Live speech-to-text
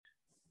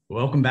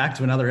Welcome back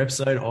to another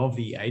episode of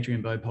the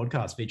Adrian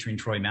podcast featuring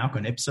Troy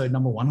Malcolm, episode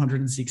number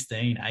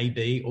 116.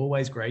 AB,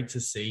 always great to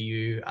see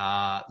you,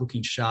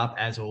 looking sharp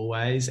as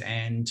always.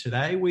 And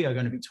today we are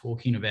going to be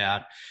talking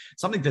about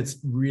something that's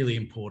really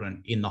important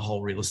in the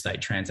whole real estate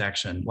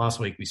transaction. Last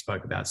week we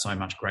spoke about so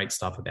much great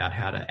stuff about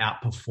how to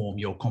outperform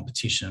your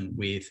competition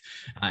with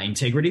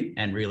integrity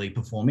and really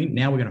performing.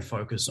 Now we're going to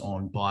focus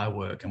on buyer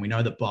work. And we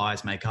know that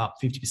buyers make up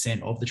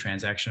 50% of the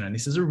transaction. And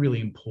this is a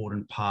really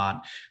important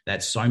part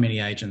that so many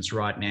agents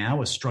right now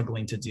are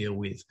struggling to deal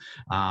with.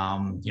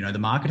 The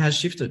market has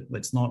shifted.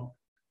 Let's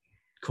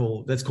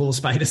call a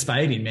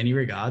spade in many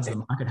regards.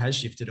 The market has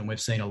shifted, and we've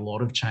seen a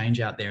lot of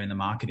change out there in the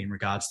market in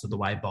regards to the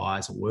way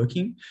buyers are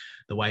working,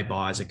 the way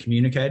buyers are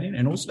communicating,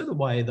 and also the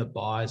way that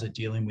buyers are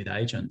dealing with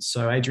agents.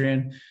 So,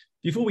 Adrian,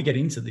 before we get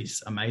into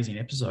this amazing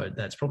episode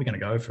that's probably going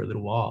to go for a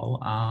little while,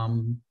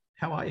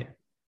 how are you?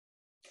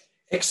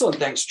 Excellent.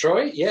 Thanks,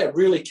 Troy. Yeah,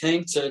 really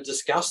keen to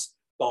discuss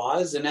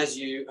buyers. And as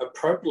you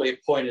appropriately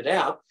pointed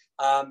out,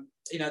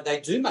 they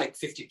do make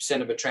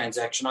 50% of a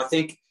transaction. I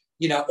think,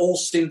 all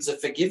sins are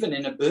forgiven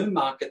in a boom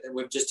market that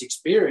we've just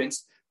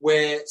experienced,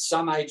 where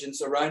some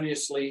agents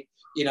erroneously,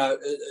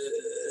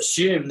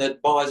 assume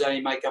that buyers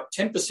only make up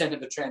 10%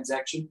 of a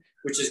transaction,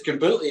 which is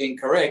completely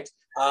incorrect.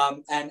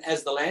 And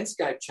as the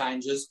landscape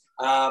changes,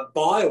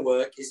 buyer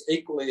work is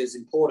equally as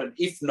important,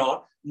 if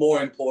not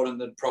more important,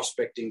 than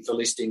prospecting for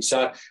listings.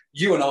 So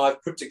you and I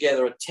have put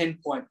together a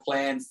 10-point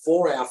plan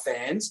for our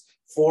fans,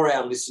 for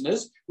our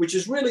listeners, which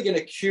is really going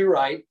to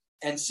curate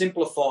and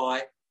simplify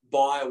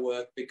buyer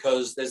work,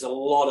 because there's a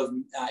lot of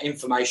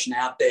information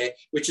out there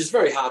which is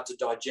very hard to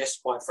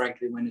digest, quite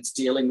frankly, when it's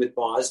dealing with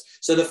buyers.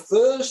 So the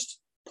first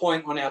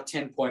point on our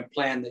 10-point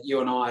plan that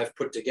you and I have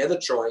put together,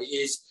 Troy,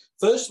 is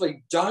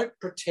firstly, don't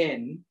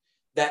pretend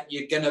that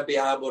you're going to be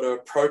able to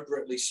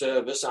appropriately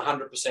service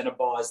 100% of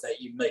buyers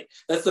that you meet.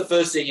 That's the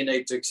first thing you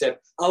need to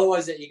accept.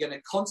 Otherwise, that you're going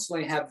to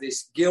constantly have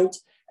this guilt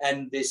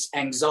and this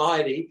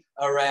anxiety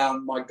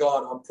around, my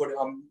God,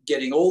 I'm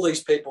getting all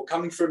these people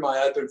coming through my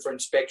open for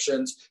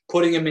inspections,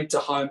 putting them into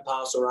Home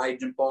Pass or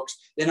Agent Box.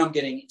 Then I'm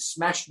getting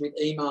smashed with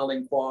email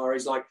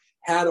inquiries like,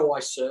 how do I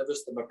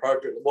service them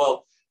appropriately?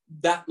 Well,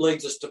 that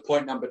leads us to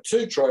point number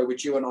 2, Troy,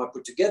 which you and I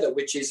put together,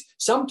 which is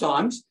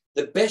sometimes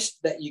the best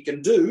that you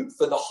can do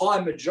for the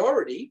high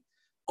majority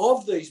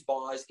of these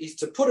buyers is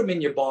to put them in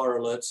your buyer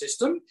alert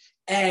system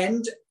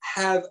and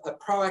have a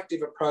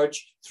proactive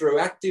approach through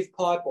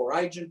ActivePipe or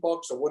Agent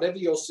Box or whatever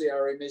your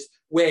CRM is,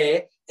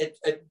 where it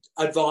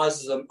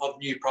advises them of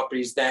new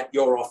properties that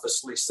your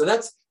office lists. So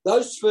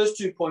those first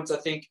 2 points, I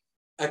think,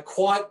 are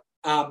quite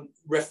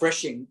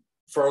refreshing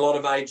for a lot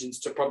of agents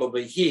to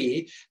probably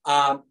hear,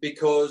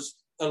 because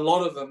a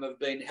lot of them have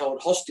been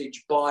held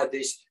hostage by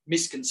this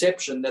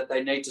misconception that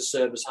they need to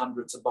service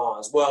hundreds of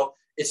buyers. Well,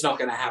 it's not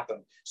going to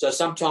happen. So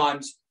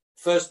sometimes,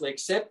 firstly,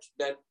 accept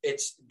that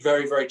it's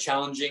very, very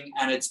challenging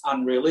and it's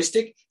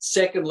unrealistic.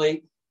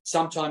 Secondly,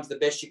 sometimes the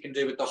best you can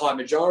do with the high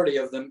majority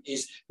of them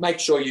is make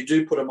sure you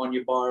do put them on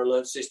your buyer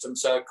alert system,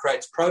 so it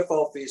creates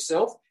profile for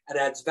yourself, it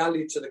adds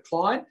value to the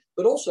client,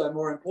 but also,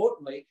 more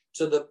importantly,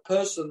 to the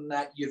person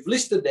that you've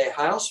listed their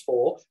house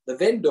for, the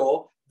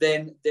vendor.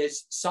 Then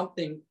there's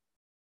something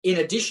in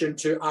addition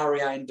to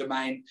REA and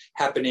domain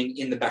happening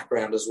in the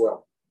background as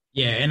well.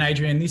 Yeah, and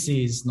Adrian, this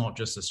is not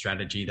just a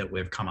strategy that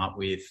we've come up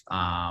with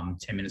 10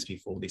 minutes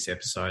before this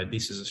episode.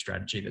 This is a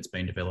strategy that's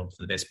been developed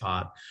for the best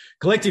part,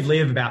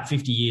 collectively, of about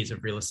 50 years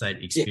of real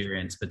estate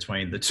experience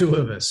between the two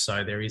of us.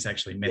 So there is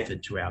actually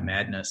method to our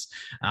madness.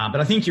 But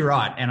I think you're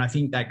right. And I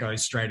think that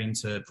goes straight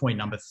into point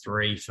number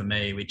 3 for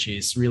me, which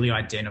is really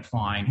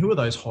identifying who are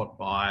those hot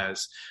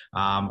buyers,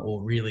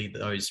 or really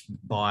those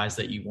buyers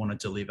that you want to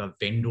deliver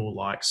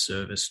vendor-like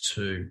service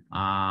to.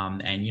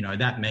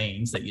 That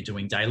means that you're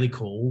doing daily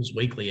calls,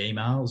 weekly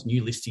emails,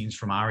 new listings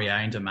from REA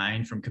and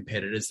domain from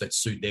competitors that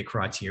suit their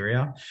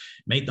criteria,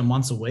 meet them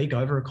once a week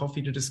over a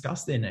coffee to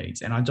discuss their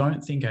needs. And I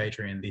don't think,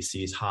 Adrian, this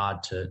is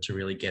hard to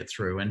really get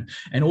through. And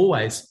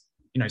always,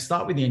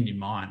 start with the end in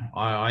mind.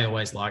 I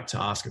always like to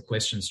ask a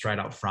question straight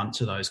up front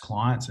to those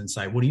clients and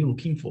say, what are you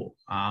looking for?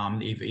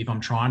 If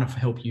I'm trying to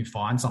help you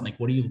find something,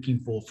 what are you looking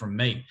for from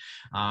me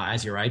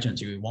as your agent?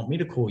 Do you want me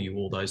to call you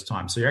all those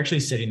times? So you're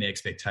actually setting the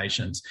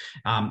expectations.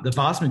 The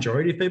vast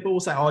majority of people will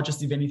say,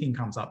 just if anything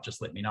comes up,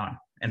 just let me know.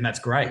 And that's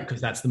great,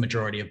 because that's the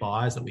majority of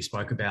buyers that we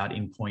spoke about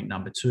in point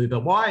number 2.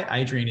 But why,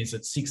 Adrian, is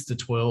it 6 to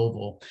 12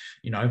 or,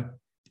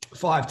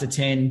 5 to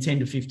 10, 10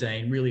 to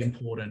 15 really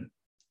important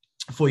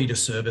for you to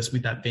service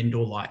with that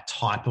vendor-like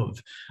type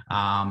of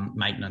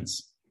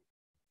maintenance?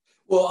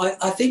 Well,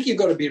 I think you've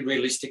got to be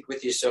realistic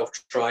with yourself,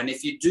 Troy. And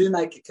if you do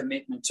make a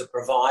commitment to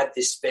provide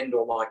this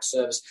vendor-like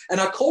service, and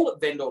I call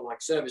it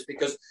vendor-like service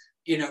because,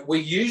 we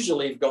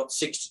usually have got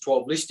 6 to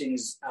 12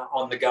 listings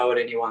on the go at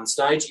any one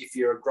stage. If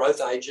you're a growth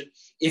agent,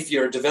 if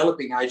you're a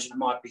developing agent, it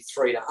might be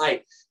 3 to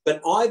 8.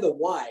 But either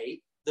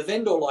way, the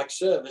vendor-like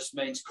service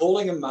means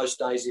calling them most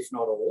days, if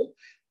not all,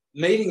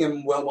 meeting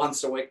them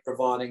once a week,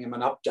 providing them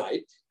an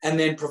update, and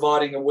then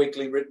providing a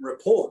weekly written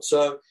report.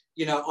 So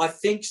I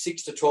think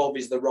 6 to 12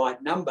 is the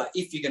right number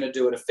if you're going to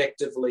do it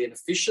effectively and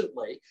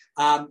efficiently.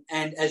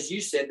 And as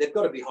you said, they've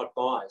got to be hot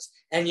buys.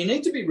 And you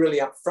need to be really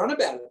upfront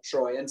about it,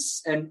 Troy.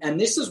 And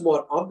this is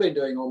what I've been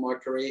doing all my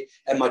career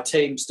and my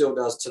team still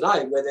does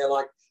today, where they're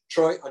like,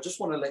 Troy, I just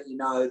want to let you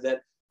know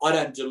that I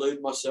don't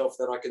delude myself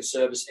that I can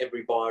service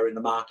every buyer in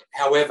the market.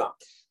 However,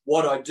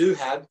 what I do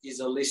have is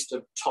a list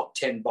of top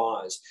 10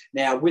 buyers.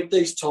 Now, with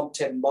these top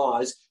 10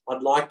 buyers,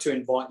 I'd like to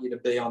invite you to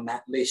be on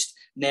that list.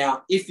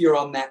 Now, if you're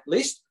on that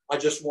list, I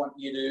just want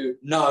you to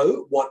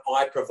know what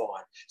I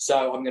provide.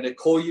 So I'm going to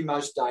call you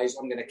most days.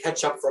 I'm going to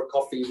catch up for a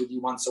coffee with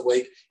you once a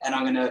week, and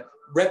I'm going to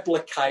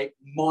replicate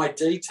my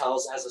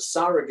details as a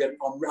surrogate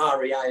on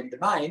REA and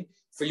Domain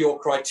for your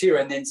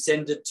criteria and then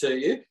send it to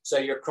you so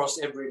you're across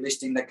every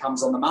listing that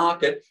comes on the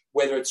market,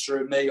 whether it's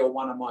through me or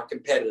one of my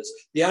competitors.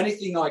 The only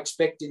thing I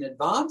expect in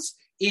advance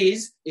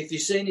is if you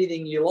see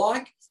anything you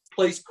like,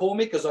 please call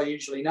me because I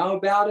usually know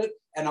about it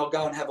and I'll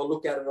go and have a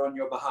look at it on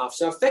your behalf.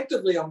 So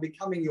effectively, I'm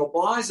becoming your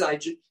buyer's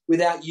agent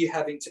without you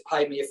having to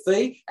pay me a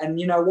fee. And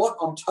you know what?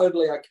 I'm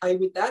totally okay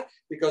with that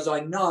because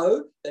I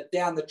know that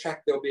down the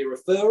track there'll be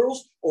referrals,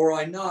 or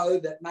I know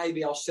that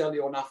maybe I'll sell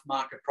you enough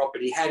market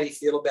property. How do you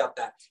feel about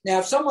that? Now,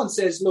 if someone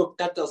says, look,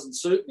 that doesn't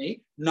suit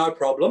me, no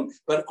problem.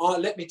 But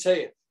let me tell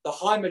you, the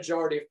high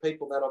majority of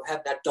people that I've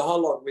had that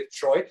dialogue with,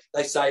 Troy,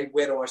 they say,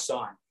 where do I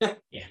sign?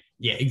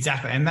 Yeah,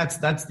 exactly. And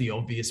that's the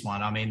obvious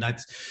one. I mean,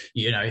 that's,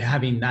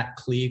 having that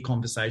clear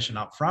conversation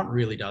up front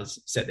really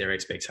does set their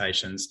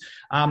expectations.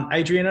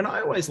 Adrian, and I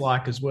always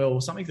like as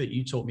well, something that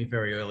you taught me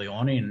very early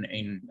on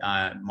in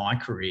my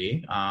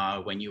career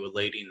when you were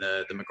leading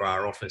the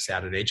McGrath office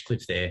out at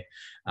Edgecliff there,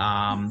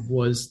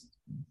 was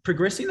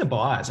progressing the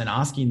buyers and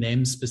asking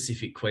them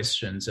specific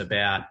questions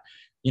about,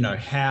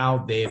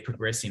 how they're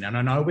progressing. And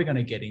I know we're going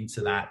to get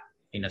into that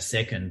in a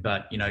second,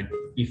 but,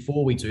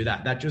 before we do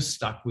that, that just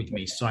stuck with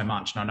me so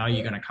much. And I know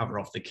you're going to cover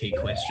off the key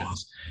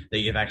questions that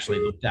you've actually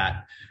looked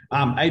at.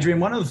 Adrian,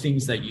 one of the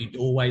things that you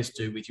always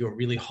do with your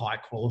really high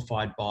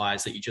qualified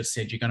buyers that you just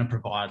said you're going to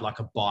provide like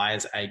a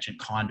buyer's agent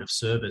kind of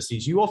service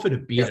is you offer to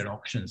bid at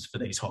auctions for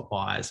these hot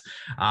buyers.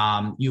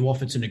 You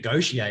offer to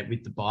negotiate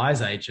with the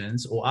buyer's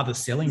agents or other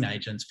selling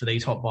agents for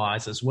these hot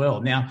buyers as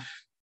well. Now,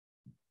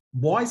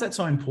 why is that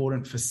so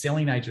important for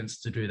selling agents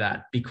to do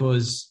that?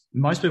 Because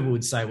most people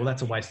would say, well,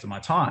 that's a waste of my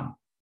time.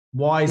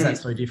 Why is that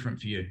so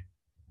different for you?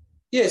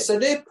 Yeah, so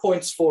they're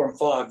points 4 and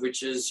 5,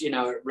 which is,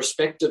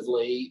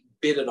 respectively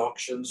bid at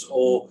auctions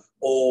or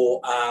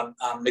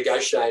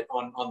negotiate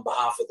on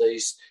behalf of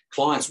these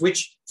clients,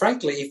 which,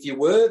 frankly, if you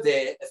were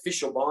their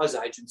official buyer's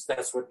agents,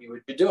 that's what you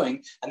would be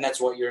doing and that's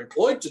what you're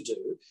employed to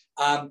do.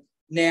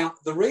 Now,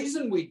 the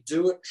reason we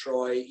do it,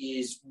 Troy,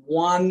 is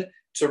one,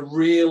 to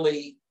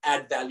really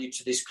add value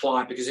to this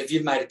client, because if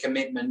you've made a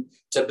commitment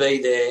to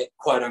be their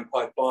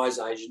quote-unquote buyer's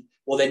agent,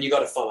 well, then you've got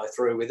to follow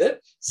through with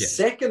it. Yeah.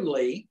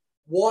 Secondly,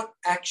 what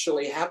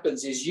actually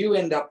happens is you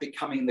end up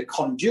becoming the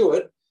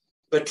conduit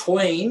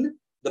between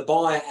the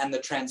buyer and the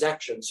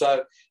transaction.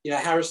 So,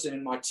 Harrison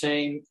in my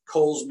team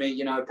calls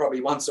me,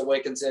 probably once a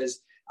week and says,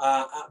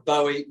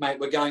 Bowie, mate,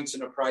 we're going to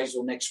an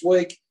appraisal next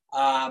week.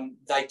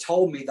 They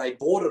told me they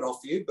bought it off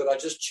you, but I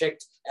just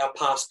checked our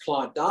past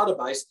client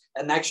database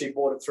and they actually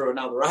bought it through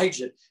another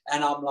agent.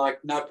 And I'm like,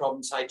 no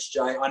problems,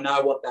 HJ. I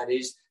know what that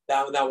is.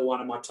 They were one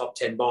of my top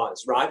 10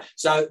 buyers, right?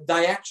 So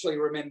they actually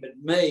remembered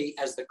me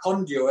as the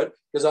conduit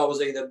because I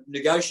was either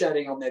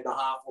negotiating on their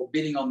behalf or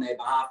bidding on their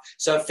behalf.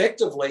 So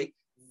effectively,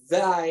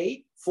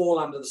 they fall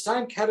under the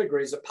same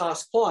category as a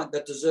past client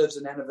that deserves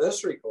an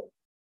anniversary call.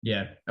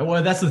 Yeah.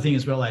 Well, that's the thing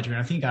as well, Adrian.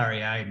 I think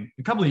REA,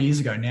 a couple of years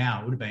ago now,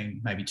 it would have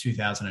been maybe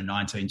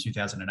 2019,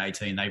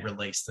 2018, they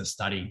released a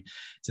study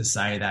to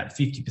say that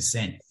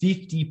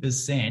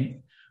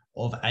 50%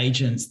 of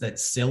agents that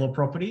sell a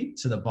property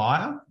to the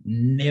buyer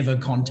never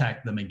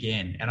contact them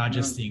again. And I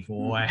just think,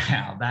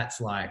 wow, that's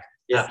like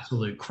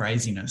absolute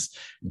craziness.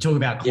 You talk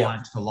about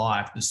clients for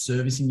life, the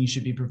servicing you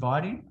should be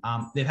providing.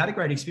 They've had a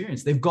great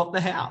experience. They've got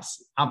the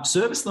house.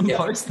 Service them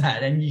post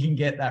that and you can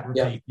get that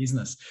repeat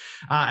business.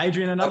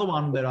 Adrian, another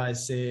one that I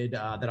said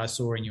that I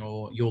saw in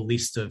your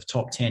list of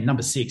top 10,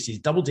 number 6 is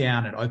double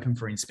down and open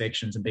for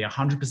inspections and be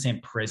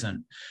 100%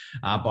 present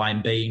by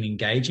being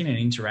engaging and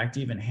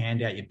interactive and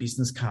hand out your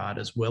business card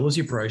as well as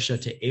your brochure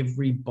to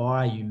every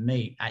buyer you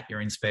meet at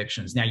your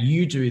inspections. Now,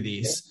 you do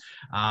this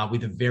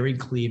with a very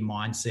clear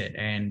mindset.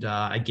 And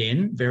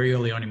again, very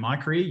early on in my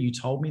career, you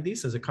told me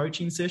this as a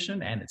coaching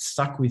session and it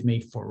stuck with me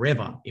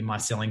forever in my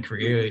selling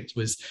career. It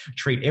was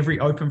treat every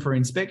open for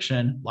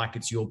inspection like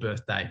it's your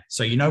birthday.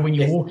 So, when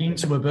you walk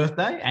into a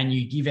birthday and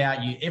you give out,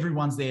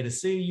 everyone's there to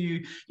see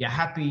you, you're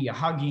happy, you're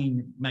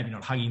hugging, maybe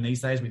not hugging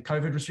these days with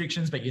COVID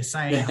restrictions, but you're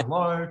saying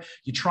hello,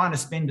 you're trying to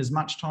spend as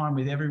much time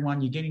with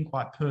everyone, you're getting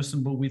quite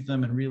personable with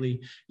them and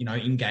really,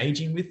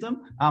 engaging with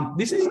them.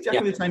 This is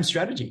exactly the same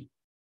strategy.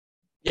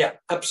 Yeah,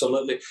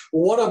 absolutely.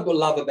 What I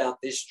love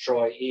about this,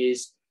 Troy,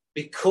 is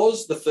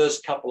because the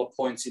first couple of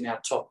points in our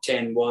top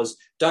 10 was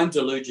don't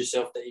delude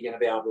yourself that you're going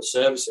to be able to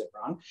service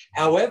everyone.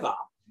 However,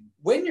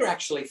 when you're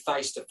actually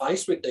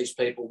face-to-face with these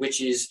people,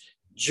 which is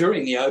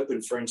during the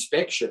open for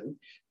inspection,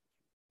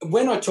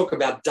 when I talk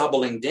about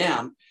doubling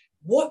down,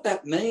 what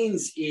that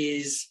means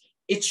is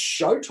it's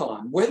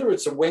showtime. Whether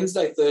it's a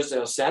Wednesday, Thursday,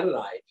 or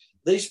Saturday,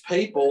 these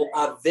people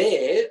are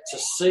there to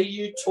see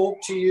you, talk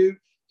to you,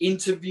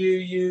 interview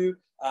you,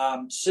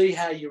 see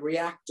how you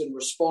react and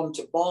respond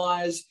to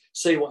buyers,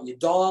 see what your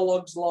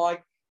dialogue's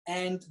like.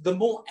 And the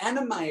more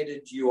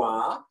animated you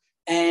are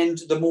and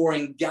the more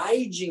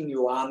engaging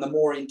you are and the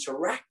more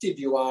interactive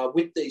you are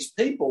with these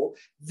people,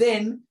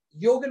 then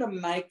you're going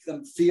to make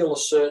them feel a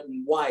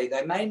certain way.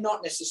 They may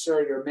not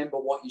necessarily remember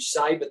what you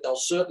say, but they'll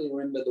certainly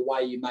remember the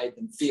way you made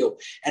them feel.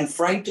 And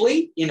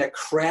frankly, in a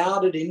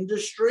crowded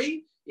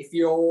industry, if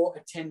you're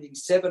attending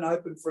 7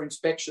 open for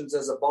inspections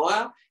as a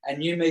buyer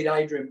and you meet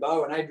Adrian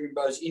Bowe and Adrian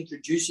Bowe's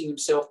introducing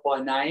himself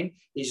by name,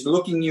 he's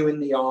looking you in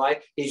the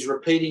eye, he's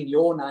repeating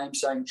your name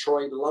saying,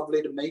 Troy,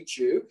 lovely to meet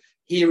you.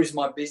 Here is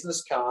my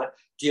business card.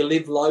 Do you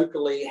live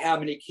locally? How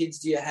many kids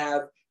do you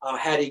have?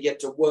 How do you get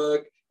to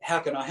work? How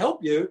can I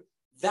help you?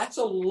 That's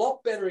a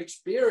lot better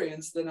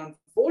experience than,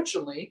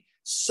 unfortunately,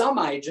 some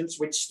agents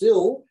which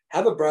still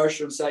have a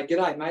brochure and say,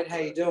 g'day, mate, how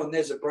you doing?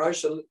 There's a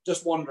brochure.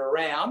 Just wander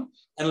around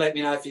and let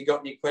me know if you've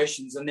got any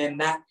questions. And then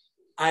that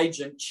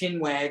agent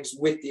chinwags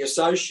with the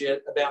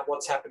associate about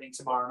what's happening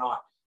tomorrow night.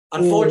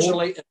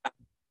 Unfortunately.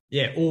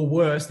 Or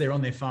worse, they're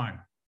on their phone.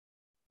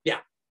 Yeah,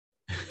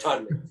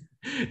 totally.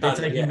 They're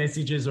taking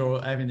messages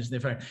or having this on their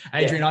phone.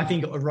 Adrian, I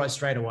think right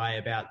straight away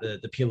about the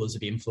pillars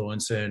of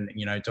influence and,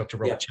 Dr.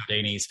 Robert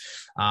Cialdini's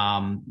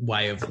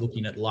way of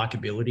looking at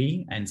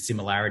likability and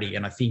similarity.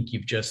 And I think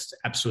you've just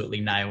absolutely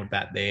nailed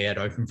that there at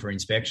Open for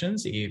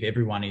Inspections. If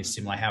everyone is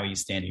similar, how are you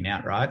standing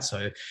out, right?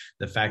 So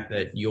the fact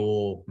that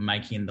you're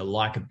making the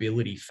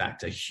likability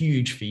factor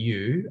huge for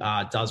you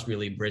does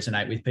really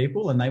resonate with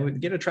people, and they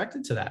would get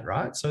attracted to that,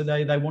 right? So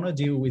they want to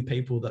deal with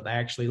people that they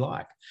actually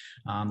like.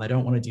 They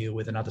don't want to deal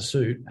with another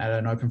suit at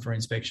an Open for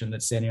Inspection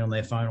that's standing on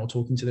their phone or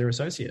talking to their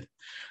associate.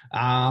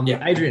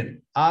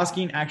 Adrian,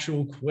 asking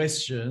actual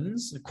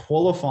questions,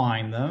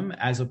 qualifying them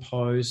as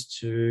opposed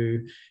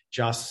to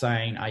just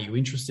saying, are you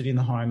interested in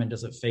the home and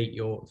does it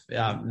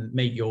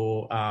meet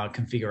your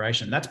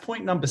configuration? That's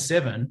point number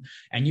 7.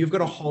 And you've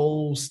got a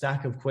whole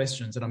stack of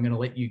questions that I'm going to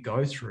let you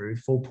go through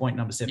for point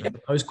number 7.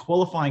 But those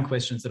qualifying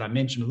questions that I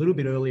mentioned a little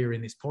bit earlier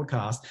in this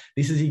podcast,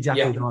 this is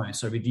exactly those.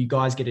 So if you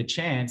guys get a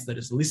chance that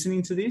is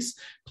listening to this,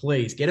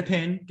 please get a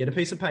pen, get a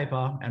piece of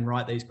paper and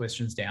write these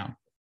questions down.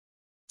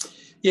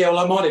 Yeah, well,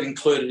 I might have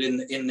included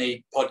in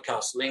the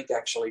podcast link,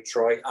 actually,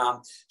 Troy.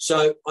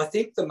 So I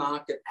think the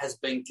market has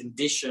been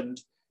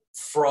conditioned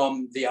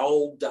from the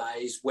old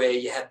days where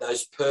you had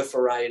those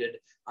perforated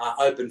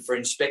open for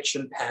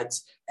inspection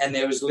pads, and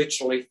there was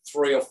literally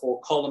 3 or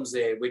 4 columns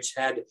there which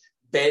had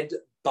bed,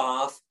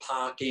 bath,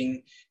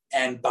 parking,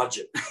 and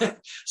budget.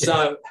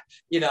 So,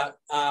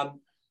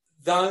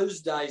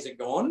 those days are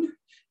gone,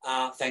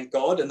 thank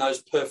God, and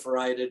those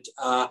perforated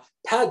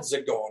pads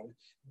are gone.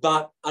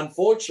 But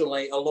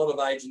unfortunately, a lot of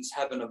agents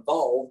haven't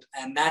evolved,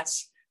 and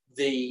that's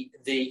the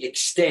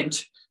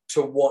extent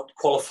to what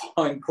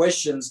qualifying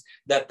questions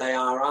that they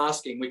are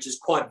asking, which is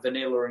quite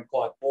vanilla and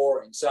quite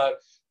boring. So,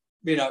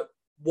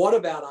 what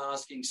about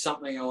asking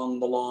something along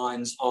the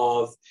lines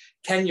of,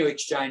 can you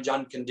exchange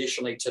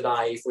unconditionally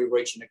today if we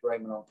reach an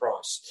agreement on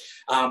price?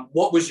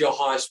 What was your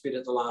highest bid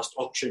at the last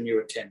auction you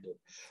attended?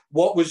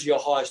 What was your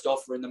highest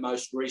offer in the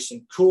most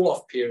recent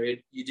cool-off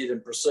period you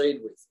didn't proceed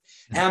with?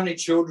 How many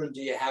children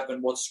do you have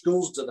and what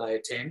schools do they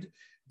attend?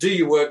 Do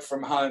you work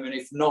from home? And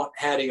if not,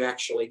 how do you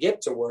actually get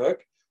to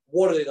work?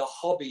 What are the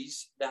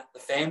hobbies that the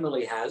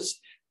family has?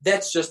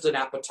 That's just an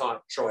appetite,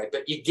 Troy,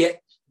 but you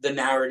get the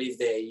narrative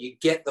there. You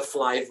get the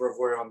flavour of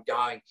where I'm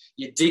going.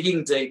 You're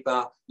digging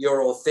deeper,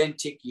 you're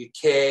authentic, you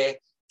care,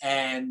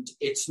 and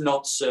it's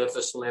not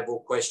surface level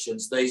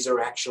questions. These are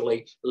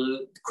actually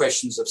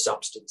questions of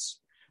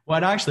substance. Well,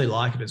 I'd actually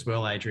like it as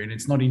well, Adrian.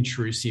 It's not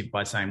intrusive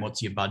by saying,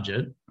 what's your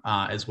budget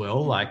as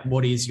well? Like,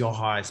 what is your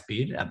highest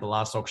bid at the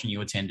last auction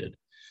you attended?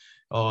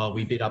 Oh,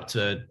 we bid up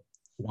to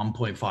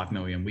 1.5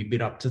 million. We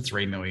bid up to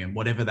 3 million,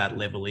 whatever that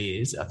level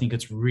is. I think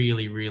it's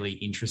really, really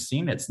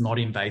interesting. It's not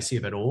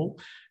invasive at all.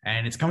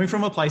 And it's coming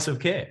from a place of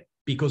care,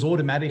 because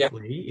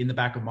automatically in the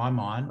back of my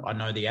mind, I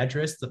know the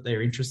address that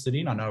they're interested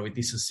in. I know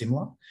this is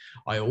similar.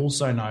 I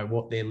also know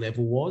what their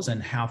level was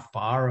and how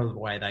far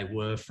away they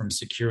were from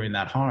securing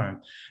that home.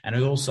 And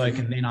I also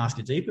can then ask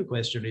a deeper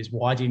question is,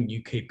 why didn't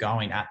you keep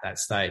going at that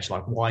stage?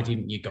 Like, why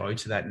didn't you go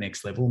to that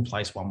next level and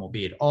place one more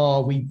bid?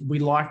 Oh, we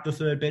liked the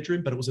 3rd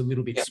bedroom, but it was a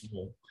little bit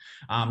small.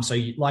 So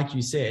like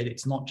you said,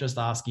 it's not just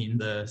asking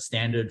the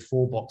standard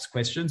 4-box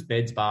questions,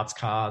 beds, baths,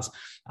 cars,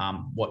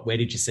 where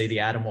did you see the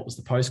ad and what was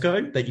the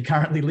postcode that you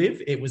currently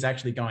live? It was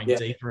actually going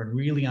deeper and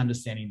really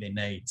understanding their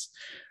needs.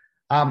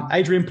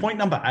 Adrian, point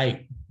number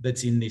 8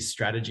 that's in this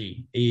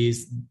strategy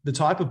is this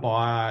type of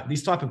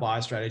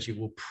buyer strategy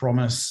will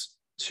promise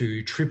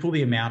to triple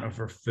the amount of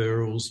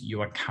referrals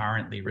you are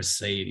currently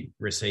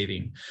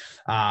receiving.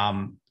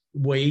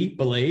 we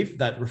believe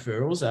that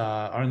referrals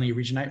only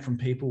originate from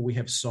people we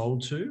have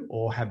sold to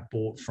or have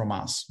bought from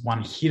us.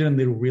 One hidden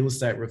little real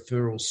estate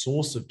referral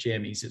source of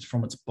gem is it's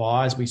from its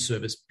buyers we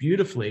service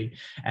beautifully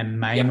and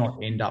may not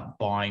end up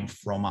buying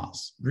from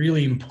us.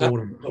 Really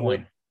important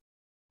point.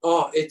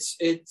 Oh,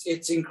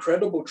 it's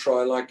incredible,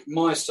 Troy. Like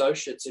my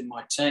associates in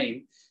my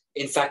team,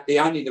 in fact, the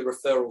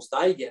referrals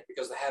they get,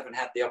 because they haven't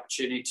had the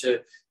opportunity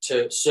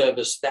to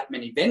service that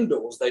many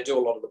vendors, they do a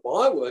lot of the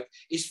buyer work,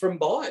 is from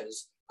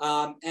buyers.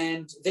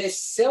 And they're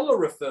seller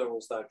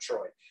referrals, though,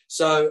 Troy.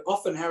 So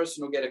often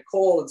Harrison will get a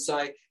call and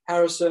say,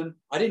 Harrison,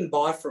 I didn't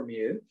buy from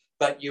you,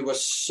 but you were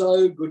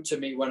so good to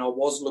me when I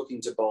was looking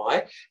to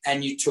buy,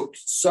 and you took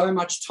so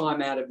much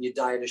time out of your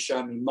day to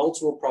show me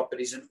multiple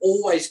properties and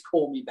always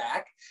call me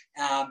back.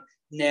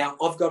 Now,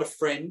 I've got a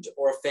friend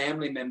or a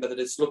family member that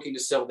is looking to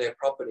sell their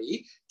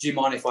property. Do you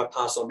mind if I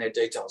pass on their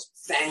details?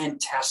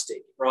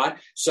 Fantastic, right?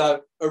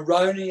 So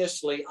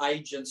erroneously,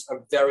 agents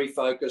are very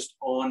focused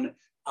on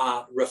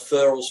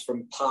referrals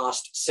from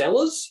past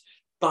sellers,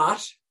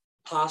 but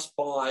past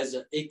buyers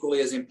are equally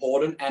as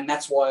important. And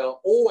that's why I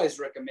always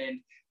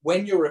recommend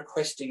when you're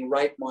requesting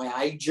Rate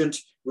My Agent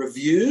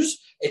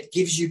reviews, it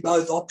gives you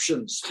both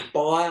options,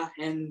 buyer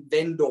and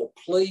vendor.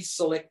 Please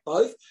select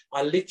both.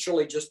 I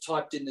literally just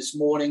typed in this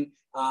morning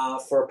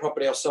for a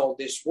property I sold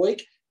this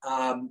week,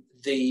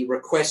 the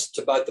request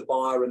to both the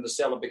buyer and the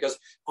seller, because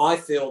I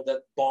feel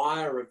that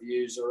buyer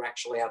reviews are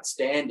actually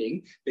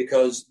outstanding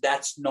because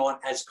that's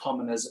not as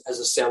common as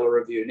a seller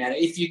review. Now,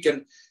 if you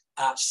can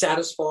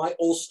satisfy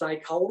all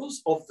stakeholders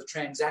of the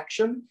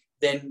transaction,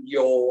 then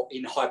you're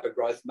in hyper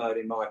growth mode,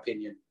 in my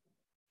opinion.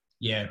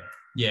 Yeah.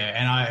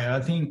 And I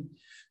think,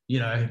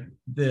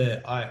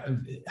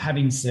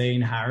 having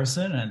seen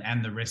Harrison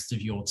and the rest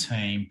of your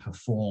team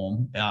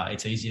perform,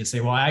 it's easy to see.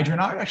 Well, Adrian,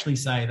 I would actually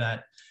say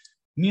that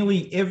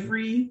nearly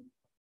every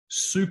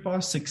super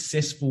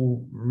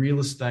successful real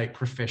estate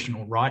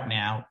professional right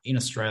now in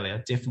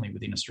Australia, definitely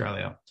within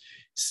Australia,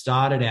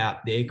 started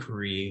out their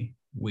career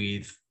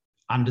with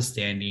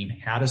understanding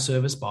how to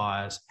service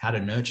buyers, how to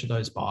nurture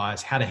those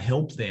buyers, how to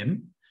help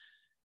them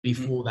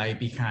before they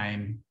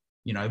became,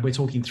 we're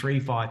talking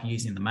 3-5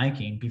 years in the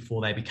making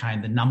before they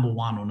became the number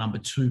one or number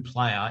two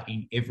player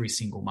in every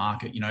single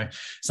market.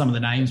 Some of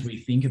the names we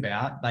think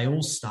about, they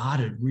all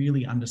started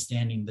really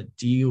understanding the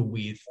dealing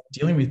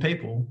with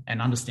people and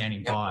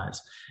understanding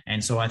buyers.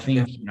 And so I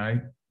think,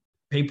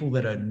 people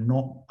that are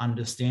not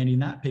understanding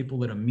that, people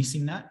that are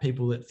missing that,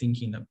 people that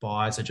thinking that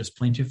buyers are just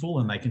plentiful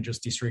and they can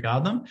just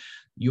disregard them,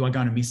 you are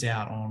going to miss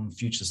out on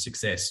future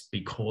success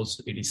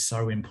because it is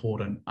so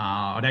important.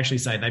 I'd actually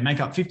say they make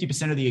up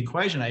 50% of the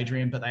equation,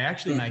 Adrian, but they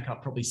actually make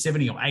up probably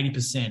 70 or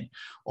 80%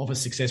 of a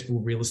successful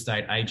real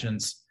estate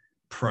agent's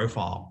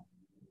profile.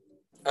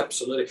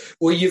 Absolutely.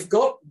 Well, you've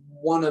got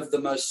one of the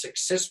most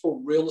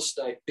successful real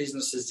estate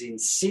businesses in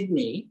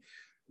Sydney.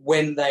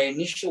 When they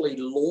initially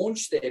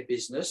launched their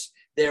business,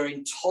 their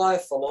entire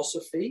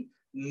philosophy,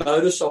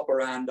 modus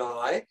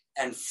operandi,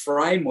 and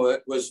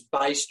framework was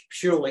based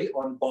purely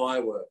on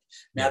buyer work.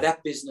 Now,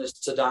 that business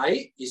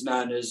today is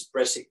known as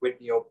Bresic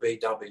Whitney or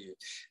BW.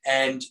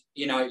 And,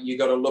 you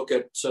got to look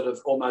at sort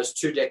of almost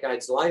 2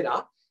 decades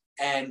later,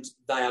 and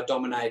they are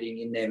dominating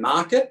in their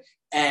market.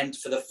 And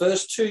for the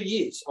first 2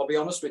 years, I'll be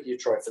honest with you,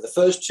 Troy, for the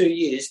first 2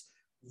 years,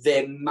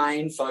 their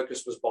main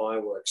focus was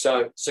buyer work.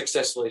 So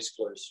successfully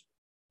exclusive.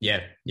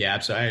 Yeah,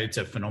 absolutely. It's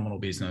a phenomenal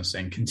business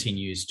and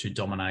continues to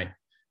dominate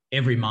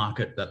every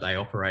market that they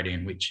operate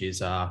in, which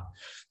is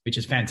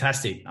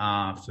fantastic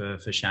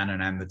for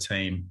Shannon and the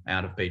team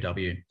out of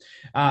BW.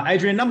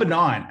 Adrian, number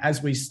 9,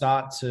 as we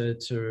start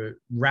to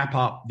wrap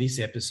up this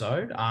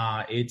episode,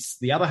 it's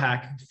the other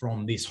hack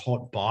from this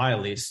hot buyer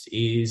list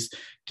is,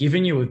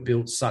 given you have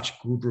built such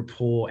good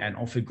rapport and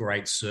offer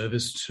great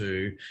service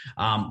to,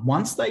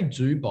 once they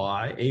do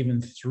buy, even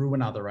through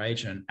another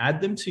agent,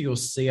 add them to your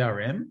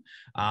CRM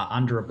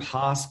under a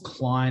past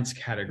clients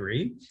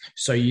category.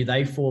 So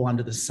they fall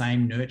under the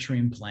same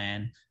nurturing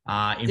plan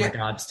in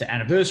regards to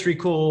anniversary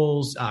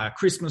calls,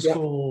 Christmas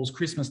calls,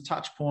 Christmas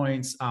touch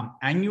points,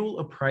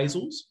 annual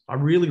appraisals. I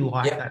really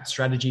like that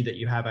strategy that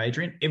you have,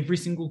 Adrian. Every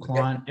single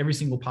client, every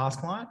single past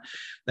client,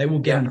 they will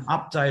get an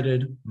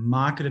updated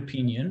market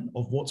opinion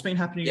of what's been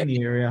happening in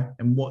the area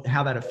and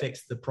how that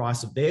affects the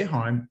price of their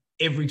home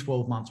every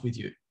 12 months with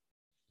you.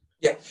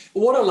 Yeah.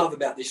 Well, what I love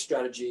about this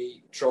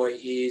strategy, Troy,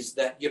 is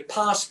that your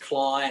past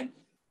client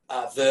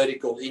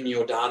vertical in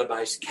your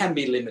database can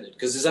be limited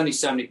because there's only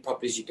so many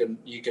properties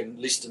you can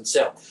list and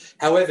sell.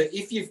 However,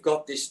 if you've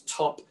got this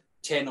top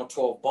 10 or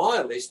 12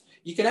 buyer list,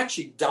 you can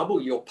actually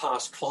double your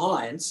past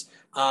clients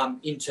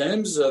in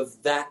terms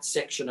of that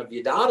section of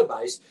your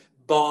database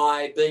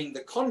by being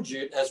the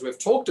conduit, as we've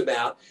talked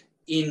about,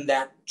 in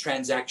that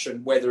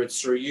transaction, whether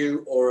it's through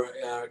you or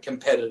a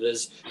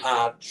competitor's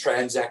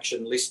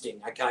transaction listing.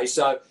 Okay,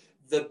 so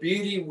the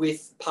beauty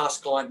with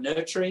past client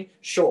nurturing,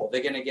 sure,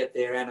 they're going to get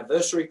their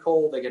anniversary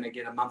call, they're going to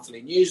get a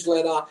monthly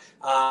newsletter,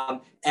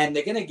 and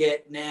they're going to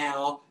get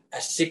now a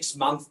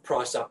 6-month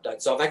price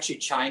update. So I've actually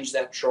changed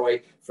that,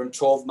 Troy, from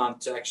 12-month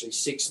to actually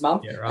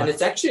 6-month. Yeah, right. And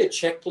it's actually a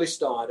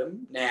checklist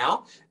item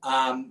now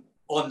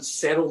on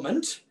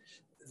settlement,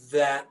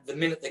 that the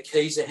minute the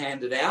keys are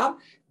handed out,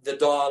 the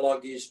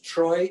dialogue is,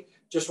 Troy,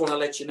 just want to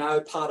let you know,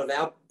 part of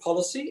our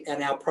policy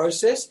and our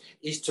process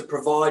is to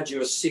provide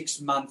you a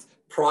 6-month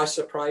price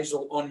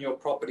appraisal on your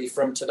property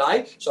from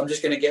today. So I'm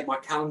just going to get my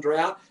calendar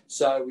out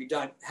so we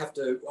don't have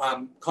to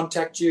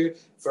contact you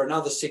for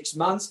another 6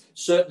 months.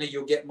 Certainly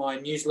you'll get my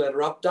newsletter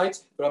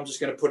updates, but I'm just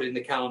going to put it in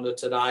the calendar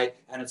today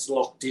and it's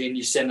locked in.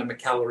 You send them a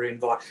calendar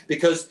invite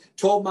because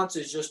 12 months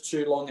is just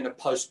too long in a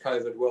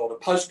post-COVID world.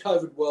 A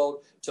post-COVID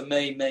world to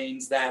me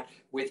means that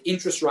with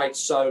interest rates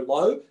so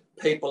low,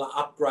 people are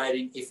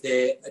upgrading if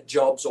their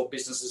jobs or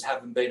businesses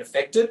haven't been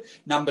affected.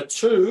 Number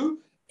two,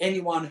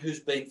 anyone who's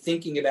been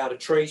thinking about a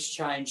trees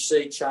change,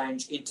 sea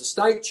change,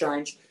 interstate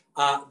change,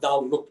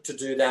 they'll look to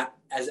do that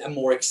as a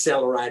more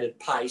accelerated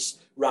pace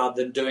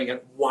rather than doing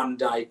it one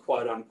day,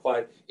 quote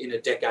unquote, in a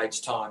decade's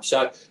time.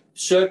 So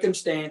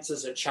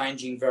circumstances are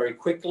changing very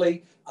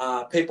quickly.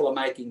 People are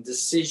making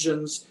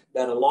decisions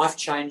that are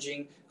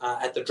life-changing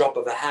at the drop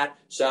of a hat.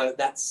 So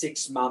that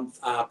 6-month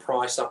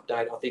price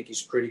update, I think,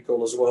 is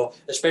critical as well,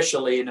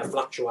 especially in a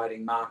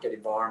fluctuating market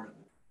environment.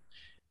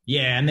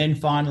 Yeah, and then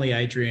finally,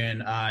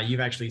 Adrian, you've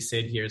actually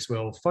said here as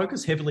well,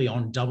 focus heavily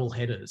on double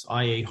headers,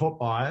 i.e. hot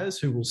buyers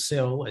who will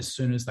sell as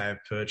soon as they have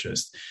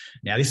purchased.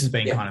 Now, this has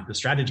been kind of the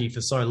strategy for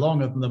so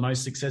long of the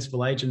most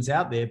successful agents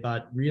out there,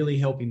 but really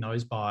helping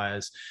those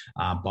buyers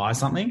buy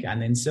something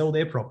and then sell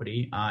their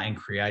property and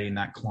creating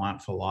that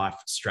client for life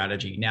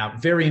strategy. Now,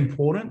 very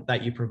important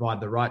that you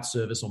provide the right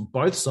service on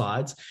both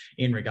sides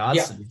in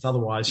regards to this.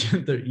 Otherwise,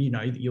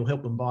 you'll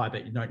help them buy,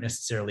 but you don't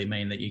necessarily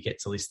mean that you get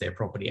to list their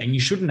property. And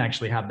you shouldn't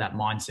actually have that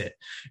mindset.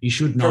 You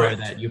should know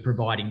that you're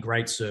providing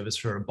great service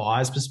for a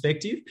buyer's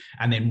perspective.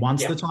 And then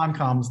once the time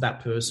comes, that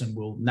person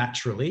will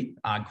naturally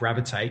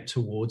gravitate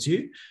towards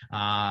you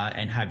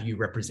and have you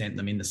represent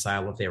them in the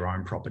sale of their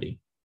own property.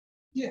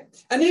 Yeah.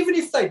 And even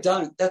if they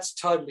don't, that's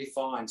totally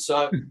fine.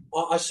 So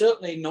I'm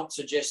certainly not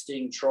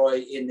suggesting,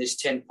 Troy, in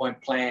this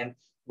 10-point plan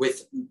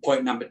with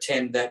point number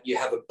 10 that you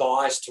have a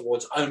bias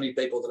towards only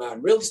people that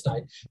own real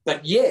estate.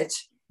 But yet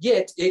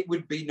it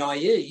would be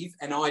naive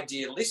and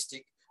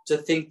idealistic to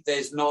think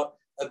there's not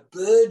a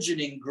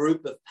burgeoning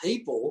group of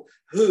people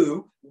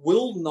who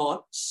will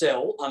not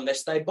sell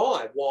unless they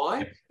buy.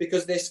 Why?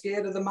 Because they're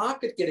scared of the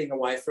market getting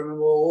away from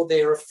them, or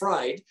they're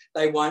afraid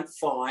they won't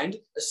find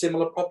a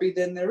similar property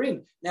than they're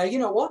in. Now, you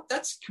know what?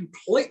 That's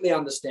completely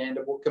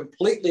understandable,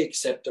 completely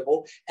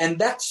acceptable. And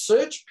that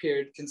search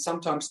period can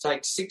sometimes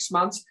take 6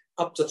 months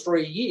up to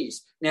 3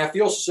 years. Now, if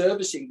you're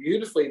servicing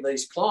beautifully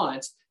these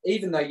clients,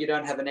 even though you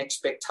don't have an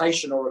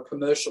expectation or a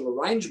commercial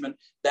arrangement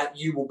that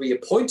you will be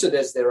appointed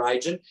as their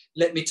agent,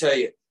 let me tell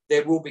you,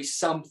 there will be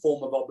some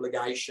form of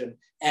obligation.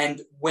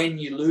 And when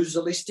you lose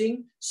a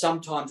listing,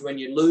 sometimes when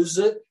you lose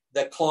it,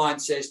 the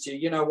client says to you,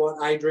 you know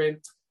what,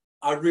 Adrian,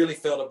 I really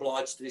felt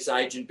obliged to this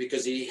agent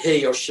because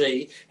he or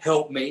she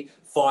helped me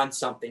find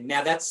something.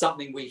 Now, that's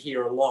something we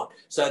hear a lot.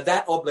 So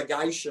that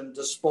obligation,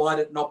 despite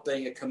it not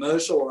being a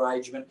commercial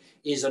arrangement,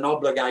 is an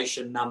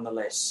obligation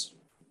nonetheless.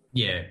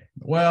 Yeah.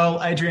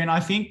 Well, Adrian, I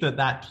think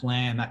that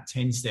plan, that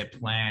 10-step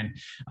plan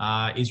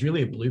is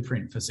really a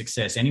blueprint for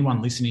success.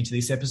 Anyone listening to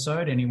this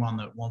episode, anyone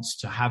that wants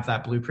to have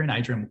that blueprint,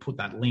 Adrian will put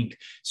that link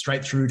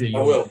straight through to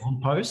your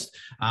blog post.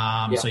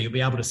 So you'll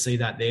be able to see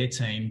that there,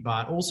 team.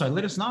 But also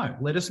let us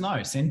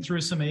know. Send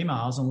through some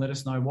emails and let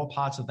us know what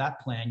parts of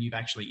that plan you've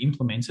actually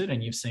implemented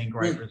and you've seen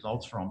great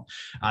results from.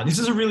 This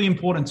is a really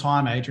important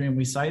time, Adrian.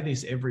 We say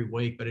this every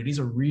week, but it is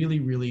a really,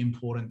 really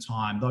important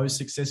time. Those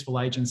successful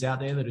agents out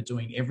there that are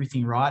doing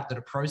everything right, that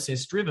are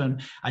process driven,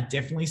 are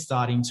definitely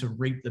starting to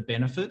reap the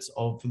benefits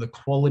of the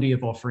quality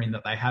of offering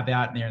that they have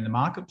out there in the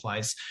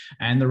marketplace,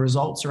 and the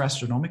results are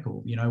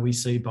astronomical. We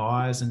see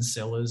buyers and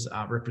sellers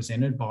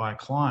represented by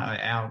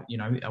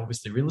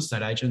obviously real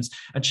estate agents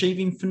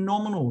achieving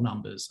phenomenal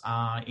numbers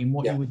in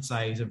what you would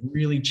say is a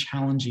really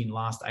challenging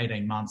last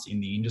 18 months in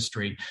the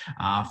industry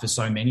for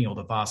so many, or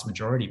the vast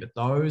majority. But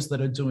those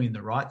that are doing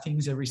the right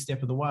things every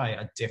step of the way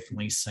are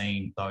definitely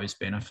seeing those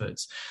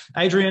benefits.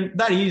 Adrian,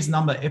 that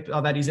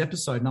is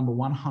episode number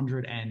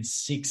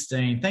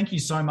 116. Thank you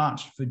so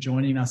much for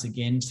joining us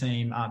again,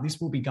 team. This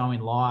will be going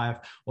live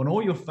on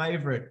all your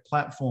favorite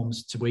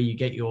platforms to where you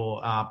get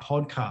your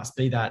podcast,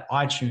 be that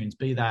iTunes,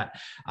 be that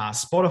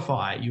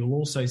Spotify. You'll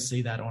also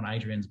see that on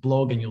Adrian's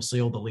blog, and you'll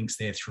see all the links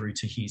there through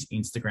to his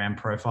Instagram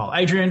profile.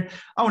 Adrian,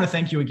 I want to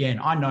thank you again.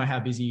 I know how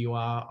busy you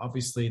are.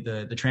 Obviously,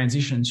 the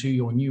transition to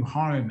your new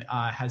home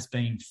has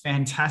been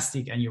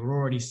fantastic, and you're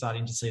already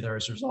starting to see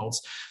those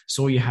results.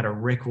 Saw you had a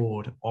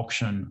record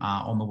auction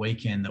on the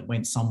weekend that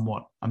went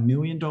somewhat $1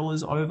 million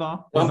over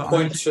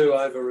 1.2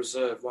 over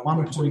reserve.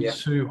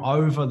 1.2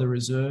 over the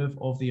reserve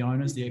of the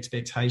owners. The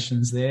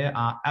expectations there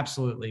are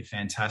absolutely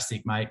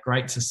fantastic, mate.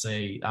 Great to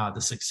see the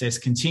success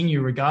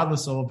continue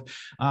regardless of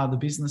the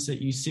business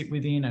that you sit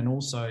within, and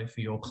also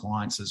for your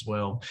clients as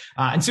well.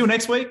 Until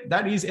next week,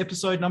 that is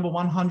episode number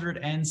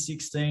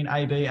 116.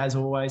 AB, as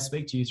always,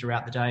 speak to you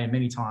throughout the day and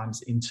many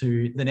times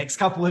into the next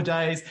couple of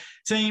days.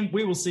 Team,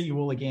 we will see you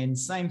all again,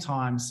 same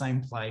time,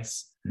 same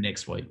place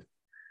next week.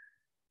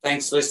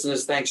 Thanks,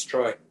 listeners. Thanks,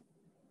 Troy.